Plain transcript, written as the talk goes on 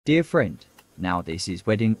Dear friend, now this is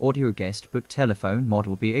wedding audio guest book telephone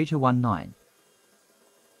model B8019.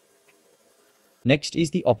 Next is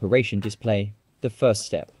the operation display. The first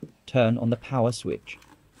step, turn on the power switch.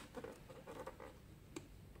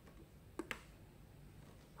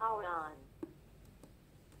 Hold on.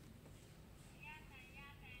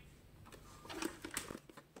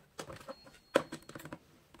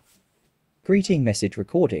 Greeting message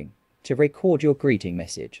recording. To record your greeting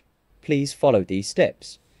message, please follow these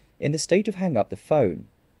steps. In the state of hang up the phone,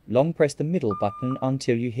 long press the middle button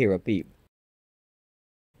until you hear a beep.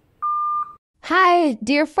 Hi,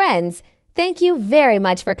 dear friends. Thank you very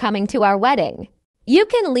much for coming to our wedding. You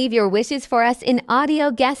can leave your wishes for us in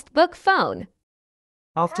audio guest book phone.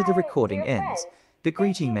 After the recording ends, the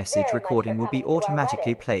greeting message recording will be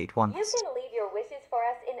automatically played once. You can leave your wishes for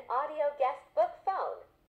us in audio guest book phone.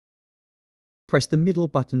 Press the middle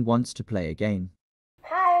button once to play again.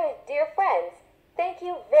 Hi, dear friends. Thank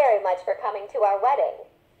you very much for coming to our wedding.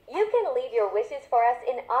 You can leave your wishes for us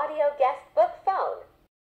in audio guest book phone.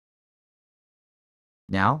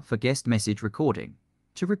 Now for guest message recording.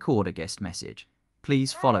 To record a guest message,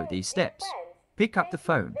 please follow these steps. Pick up the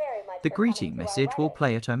phone. The greeting message will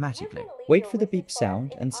play automatically. Wait for the beep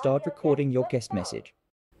sound and start recording your guest message.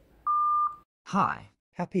 Hi,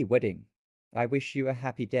 happy wedding. I wish you a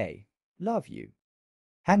happy day. Love you.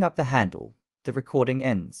 Hang up the handle. The recording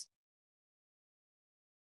ends.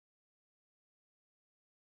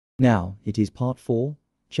 Now it is part 4.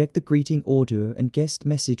 Check the greeting audio and guest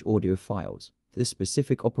message audio files. The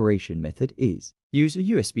specific operation method is use a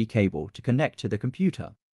USB cable to connect to the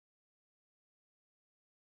computer.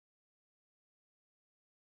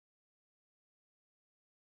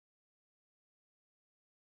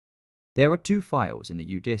 There are 2 files in the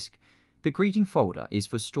U-disk. The greeting folder is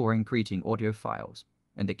for storing greeting audio files,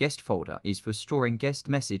 and the guest folder is for storing guest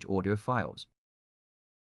message audio files.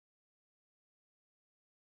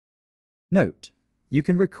 Note: you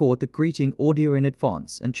can record the greeting audio in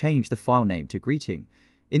advance and change the file name to greeting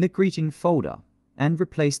in the greeting folder and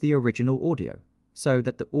replace the original audio so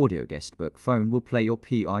that the audio guest book phone will play your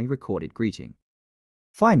PI recorded greeting.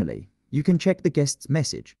 Finally, you can check the guest's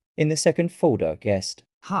message in the second folder. Guest: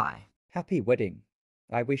 Hi, happy wedding.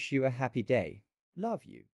 I wish you a happy day. Love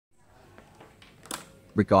you.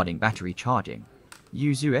 Regarding battery charging,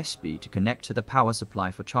 use USB to connect to the power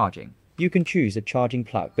supply for charging. You can choose a charging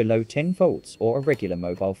plug below 10 volts or a regular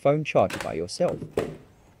mobile phone charger by yourself.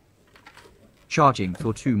 Charging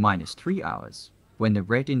for 2-3 hours. When the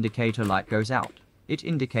red indicator light goes out, it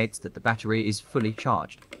indicates that the battery is fully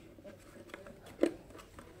charged.